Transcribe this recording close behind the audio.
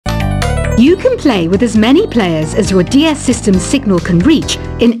You can play with as many players as your DS system's signal can reach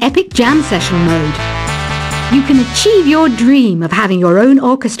in Epic Jam Session mode. You can achieve your dream of having your own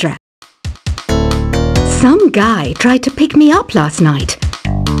orchestra. Some guy tried to pick me up last night.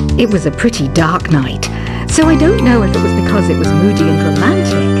 It was a pretty dark night, so I don't know if it was because it was moody and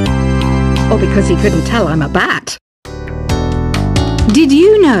romantic, or because he couldn't tell I'm a bat. Did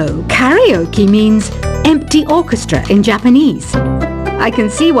you know karaoke means empty orchestra in Japanese? I can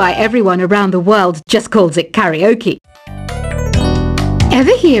see why everyone around the world just calls it karaoke.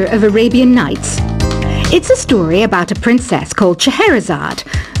 Ever hear of Arabian Nights? It's a story about a princess called Scheherazade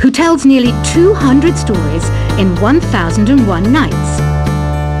who tells nearly 200 stories in 1001 nights.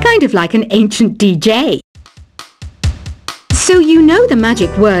 Kind of like an ancient DJ. So you know the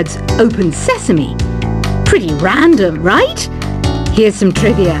magic words "open sesame"? Pretty random, right? Here's some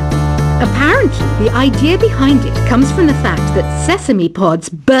trivia. Apparently, the idea behind it comes from the fact that sesame pods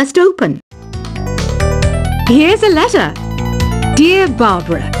burst open. Here's a letter. Dear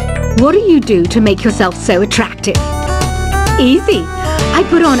Barbara, what do you do to make yourself so attractive? Easy. I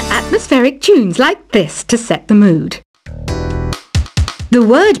put on atmospheric tunes like this to set the mood. The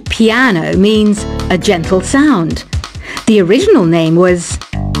word piano means a gentle sound. The original name was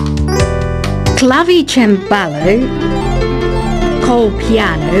clavicembalo col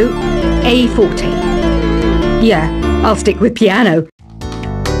piano a forte. Yeah, I'll stick with piano.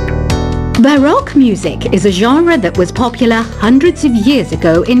 Baroque music is a genre that was popular hundreds of years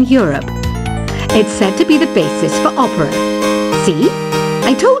ago in Europe. It's said to be the basis for opera. See?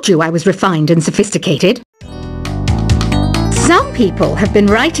 I told you I was refined and sophisticated. Some people have been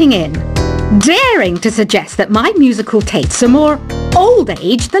writing in, daring to suggest that my musical tastes are more old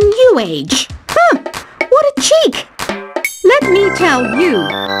age than new age. What a cheek! Let me tell you,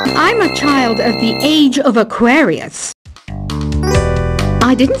 I'm a child of the age of Aquarius.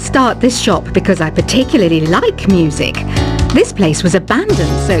 I didn't start this shop because I particularly like music. This place was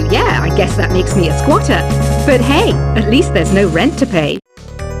abandoned, so yeah, I guess that makes me a squatter. But hey, at least there's no rent to pay.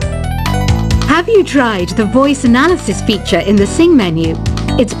 Have you tried the voice analysis feature in the Sing menu?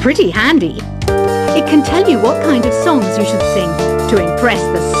 It's pretty handy. It can tell you what kind of songs you should sing to impress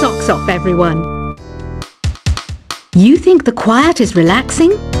the socks off everyone. You think the quiet is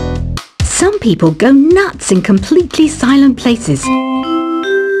relaxing? Some people go nuts in completely silent places.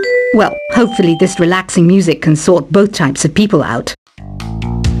 Well, hopefully this relaxing music can sort both types of people out.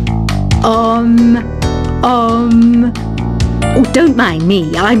 Oh, don't mind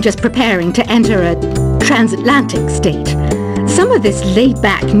me, I'm just preparing to enter a transatlantic state. Some of this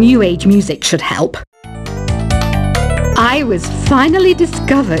laid-back new age music should help. I was finally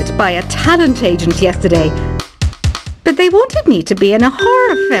discovered by a talent agent yesterday, but they wanted me to be in a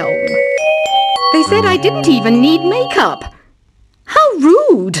horror film. They said I didn't even need makeup. How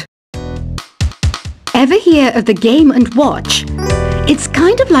rude! Ever hear of the Game & Watch? It's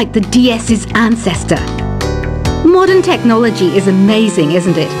kind of like the DS's ancestor. Modern technology is amazing,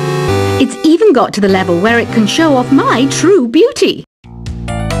 isn't it? It's even got to the level where it can show off my true beauty.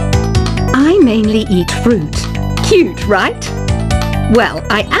 I mainly eat fruit. Cute, right? Well,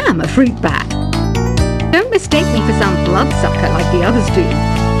 I am a fruit bat. Don't mistake me for some bloodsucker like the others do.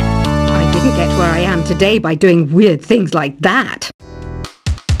 I didn't get where I am today by doing weird things like that.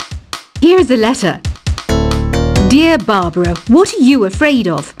 Here's a letter. Dear Barbara, what are you afraid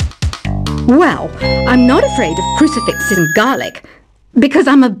of? Well, I'm not afraid of crucifixes and garlic, because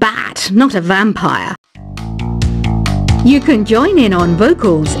I'm a bat, not a vampire. You can join in on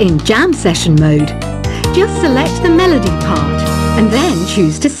vocals in Jam Session mode. Just select the melody part, and then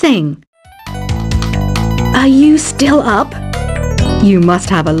choose to sing. Are you still up? You must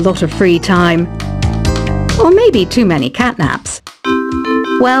have a lot of free time. Or maybe too many catnaps.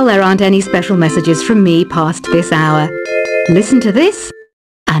 Well, there aren't any special messages from me past this hour. Listen to this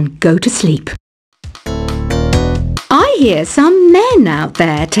and go to sleep. I hear some men out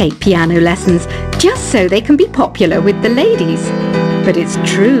there take piano lessons just so they can be popular with the ladies. But it's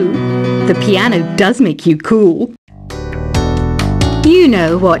true, the piano does make you cool. You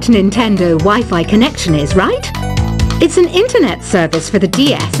know what Nintendo Wi-Fi connection is, right? It's an internet service for the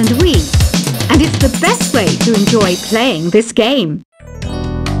DS and Wii, and it's the best way to enjoy playing this game.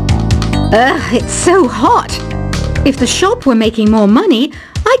 Ugh, it's so hot! If the shop were making more money,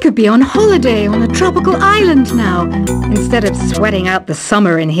 I could be on holiday on a tropical island now, instead of sweating out the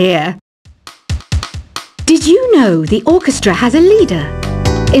summer in here. Did you know the orchestra has a leader?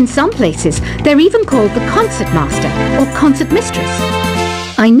 In some places, they're even called the concert master or concert mistress.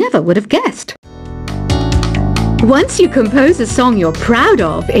 I never would have guessed. Once you compose a song you're proud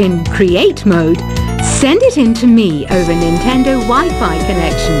of in Create mode, send it in to me over Nintendo Wi-Fi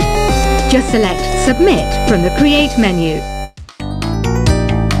connection. just select Submit from the Create menu.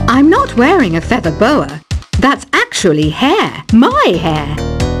 I'm not wearing a feather boa. That's actually hair, my hair.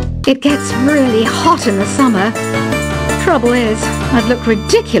 It gets really hot in the summer. Trouble is, I'd look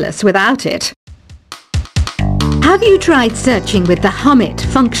ridiculous without it. Have you tried searching with the Hum It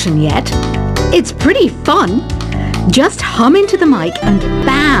function yet? It's pretty fun. Just hum into the mic and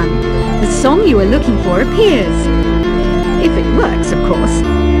bam! The song you are looking for appears. If it works, of course.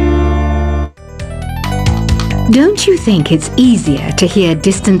 Don't you think it's easier to hear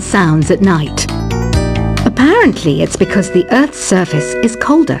distant sounds at night? Apparently it's because the Earth's surface is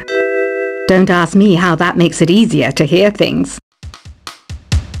colder. Don't ask me how that makes it easier to hear things.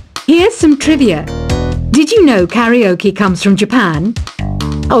 Here's some trivia. Did you know karaoke comes from Japan?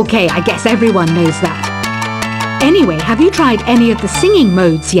 Okay, I guess everyone knows that. Anyway, have you tried any of the singing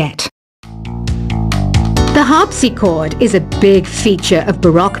modes yet? The harpsichord is a big feature of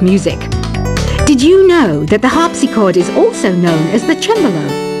Baroque music. Did you know that the harpsichord is also known as the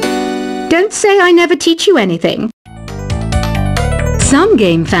cembalo? Don't say I never teach you anything. Some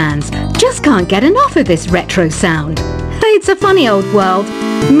game fans just can't get enough of this retro sound. It's a funny old world.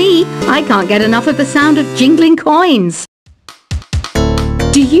 Me, I can't get enough of the sound of jingling coins.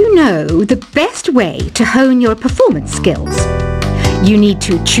 Do you know the best way to hone your performance skills? You need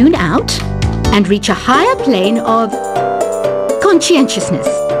to tune out and reach a higher plane of conscientiousness.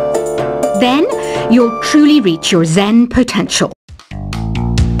 Then you'll truly reach your Zen potential.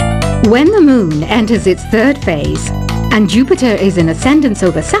 When the moon enters its third phase and Jupiter is in ascendance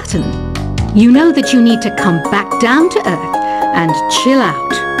over Saturn, you know that you need to come back down to Earth and chill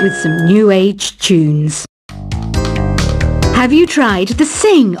out with some new age tunes. Have you tried the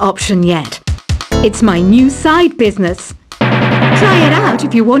Sing option yet? It's my new side business. Try it out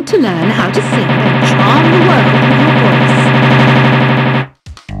if you want to learn how to sing and charm the world with your voice.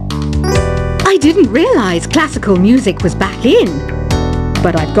 I didn't realize classical music was back in,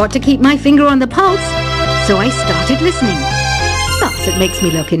 but I've got to keep my finger on the pulse, so I started listening. Thus it makes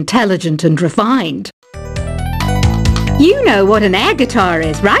me look intelligent and refined. You know what an air guitar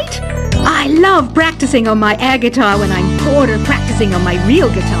is, right? I love practicing on my air guitar when I'm bored of practicing on my real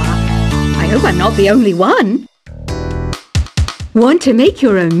guitar. I hope I'm not the only one. Want to make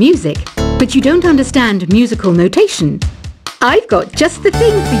your own music, but you don't understand musical notation? I've got just the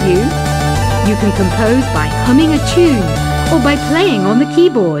thing for you. You can compose by humming a tune or by playing on the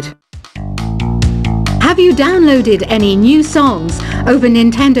keyboard. Have you downloaded any new songs over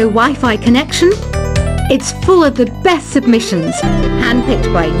Nintendo Wi-Fi connection? It's full of the best submissions,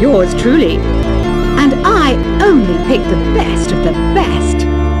 handpicked by yours truly. And I only pick the best of the best.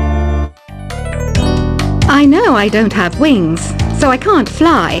 I know I don't have wings, so I can't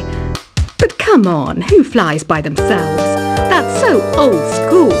fly. But come on, who flies by themselves? That's so old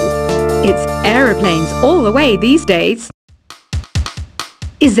school. It's aeroplanes all the way these days.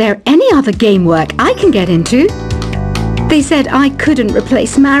 Is there any other game work I can get into? They said I couldn't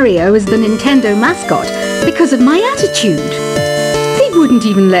replace Mario as the Nintendo mascot because of my attitude. They wouldn't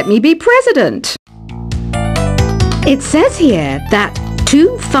even let me be president. It says here that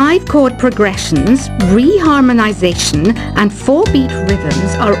 2 5-chord progressions, reharmonization and 4-beat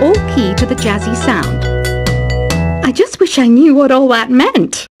rhythms are all key to the jazzy sound. I just wish I knew what all that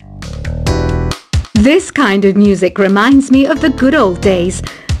meant. This kind of music reminds me of the good old days,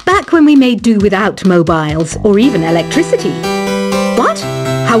 back when we made do without mobiles or even electricity. What?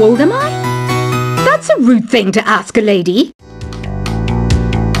 How old am I? That's a rude thing to ask a lady.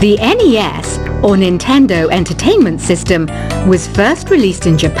 The NES, or Nintendo Entertainment System, was first released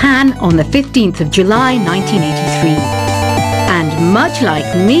in Japan on the 15th of July 1983. And much like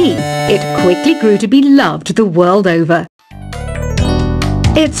me, it quickly grew to be loved the world over.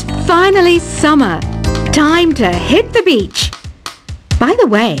 It's finally summer. Time to hit the beach. By the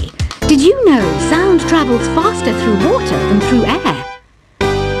way, did you know sound travels faster through water than through air?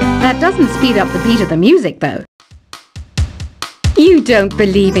 That doesn't speed up the beat of the music, though. You don't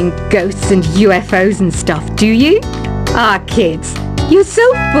believe in ghosts and UFOs and stuff, do you? Ah, kids, you're so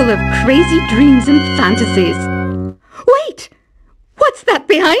full of crazy dreams and fantasies. Wait! What's that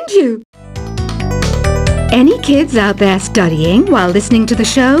behind you? Any kids out there studying while listening to the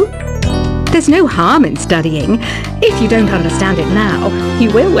show? There's no harm in studying. If you don't understand it now,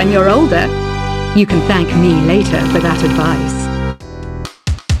 you will when you're older. You can thank me later for that advice.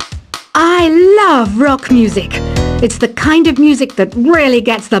 I love rock music. It's the kind of music that really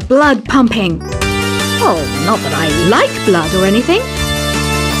gets the blood pumping. Oh, not that I like blood or anything.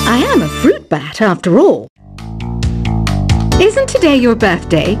 I am a fruit bat after all. Isn't today your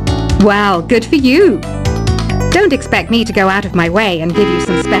birthday? Well, good for you. Don't expect me to go out of my way and give you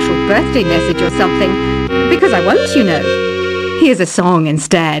some special birthday message or something, because I won't, you know. Here's a song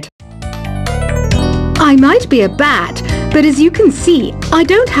instead. I might be a bat, but as you can see, I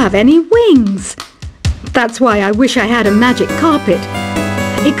don't have any wings. That's why I wish I had a magic carpet.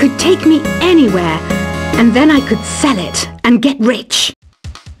 It could take me anywhere, and then I could sell it and get rich.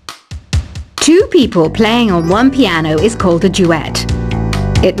 Two people playing on one piano is called a duet.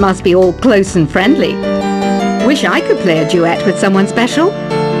 It must be all close and friendly. Wish I could play a duet with someone special.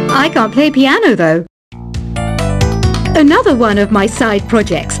 I can't play piano though. Another one of my side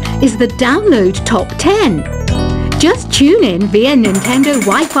projects is the Download Top 10. Just tune in via Nintendo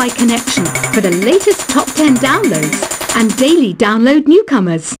Wi-Fi connection for the latest Top 10 downloads and daily download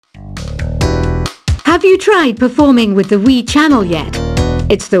newcomers. Have you tried performing with the Wii channel yet?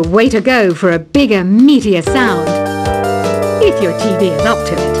 It's the way to go for a bigger, meatier sound. If your TV is up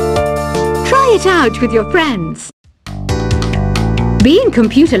to it. Try it out with your friends. Being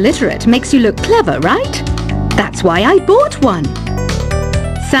computer literate makes you look clever, right? That's why I bought one.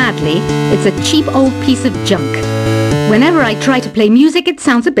 Sadly, it's a cheap old piece of junk. Whenever I try to play music, it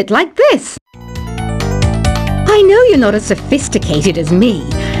sounds a bit like this. I know you're not as sophisticated as me,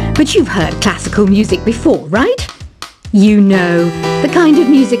 but you've heard classical music before, right? You know, the kind of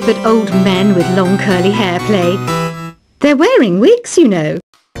music that old men with long curly hair play. They're wearing wigs, you know.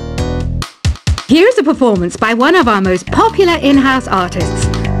 Here's a performance by one of our most popular in-house artists.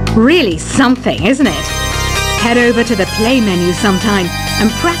 Really something, isn't it? Head over to the play menu sometime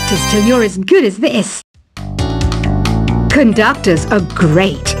and practice till you're as good as this. Conductors are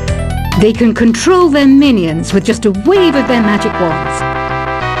great. They can control their minions with just a wave of their magic wands.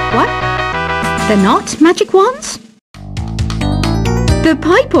 What? They're not magic wands? The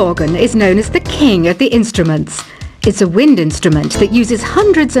pipe organ is known as the king of the instruments. It's a wind instrument that uses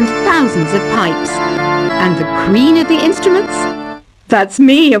hundreds and thousands of pipes. And the queen of the instruments? That's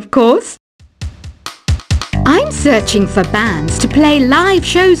me, of course. I'm searching for bands to play live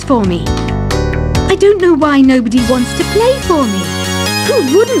shows for me. I don't know why nobody wants to play for me.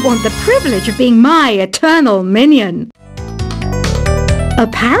 Who wouldn't want the privilege of being my eternal minion?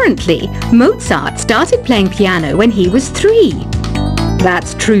 Apparently, Mozart started playing piano when he was 3.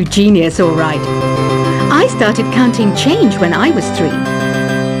 That's true genius, all right. I started counting change when I was 3.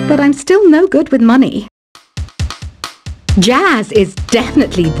 But I'm still no good with money. Jazz is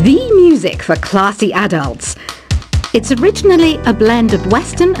definitely the music for classy adults. It's originally a blend of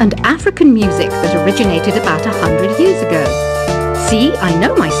Western and African music that originated about 100 years ago. See, I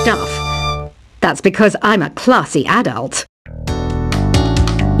know my stuff. That's because I'm a classy adult.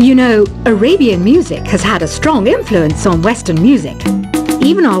 You know, Arabian music has had a strong influence on Western music.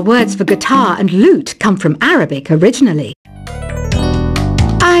 Even our words for guitar and lute come from Arabic originally.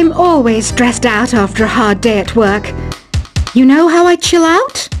 I'm always stressed out after a hard day at work. You know how I chill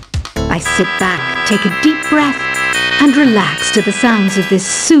out? I sit back, take a deep breath, and relax to the sounds of this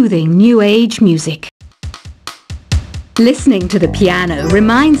soothing new age music. Listening to the piano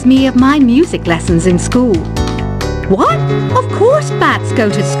reminds me of my music lessons in school. What? Of course bats go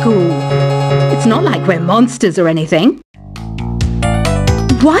to school. It's not like we're monsters or anything.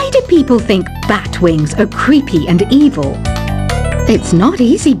 Why do people think bat wings are creepy and evil? It's not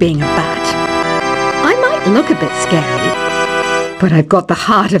easy being a bat. I might look a bit scary, but I've got the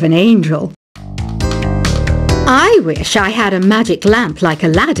heart of an angel. I wish I had a magic lamp like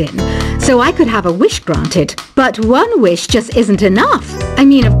Aladdin, so I could have a wish granted. But one wish just isn't enough. I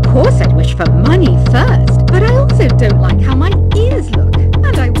mean, of course I'd wish for money first, but I also don't like how my ears look.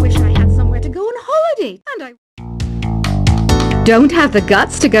 And I wish I had somewhere to go on holiday. And I don't have the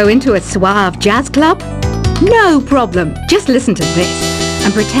guts to go into a suave jazz club? No problem. Just listen to this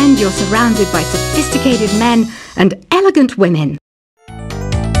and pretend you're surrounded by sophisticated men and elegant women.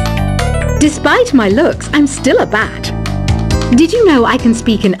 Despite my looks, I'm still a bat. Did you know I can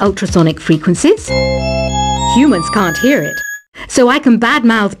speak in ultrasonic frequencies? Humans can't hear it, so I can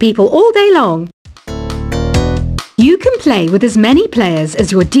badmouth people all day long. You can play with as many players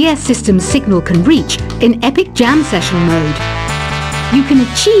as your DS system's signal can reach in Epic Jam Session mode. You can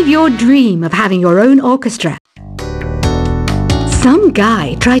achieve your dream of having your own orchestra. Some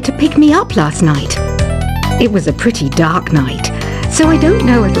guy tried to pick me up last night. It was a pretty dark night, so I don't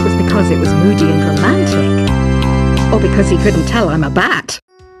know if it was because it was moody and romantic, or because he couldn't tell I'm a bat.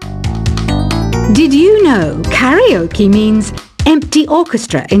 Did you know karaoke means empty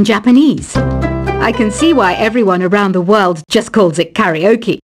orchestra in Japanese? I can see why everyone around the world just calls it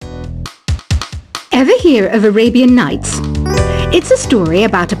karaoke. Ever hear of Arabian Nights? It's a story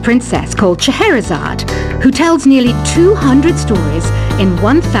about a princess called Scheherazade who tells nearly 200 stories in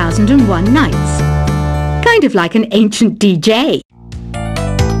 1001 nights. kind of like an ancient DJ.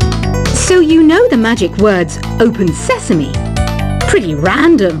 So you know the magic words "Open Sesame." Pretty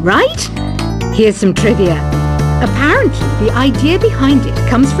random, right? Here's some trivia. Apparently, the idea behind it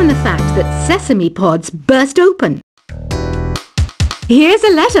comes from the fact that sesame pods burst open. Here's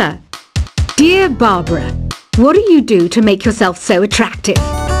a letter. Dear Barbara, what do you do to make yourself so attractive?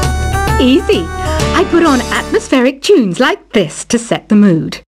 Easy. I put on atmospheric tunes like this to set the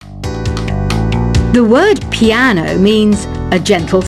mood. The word piano means a gentle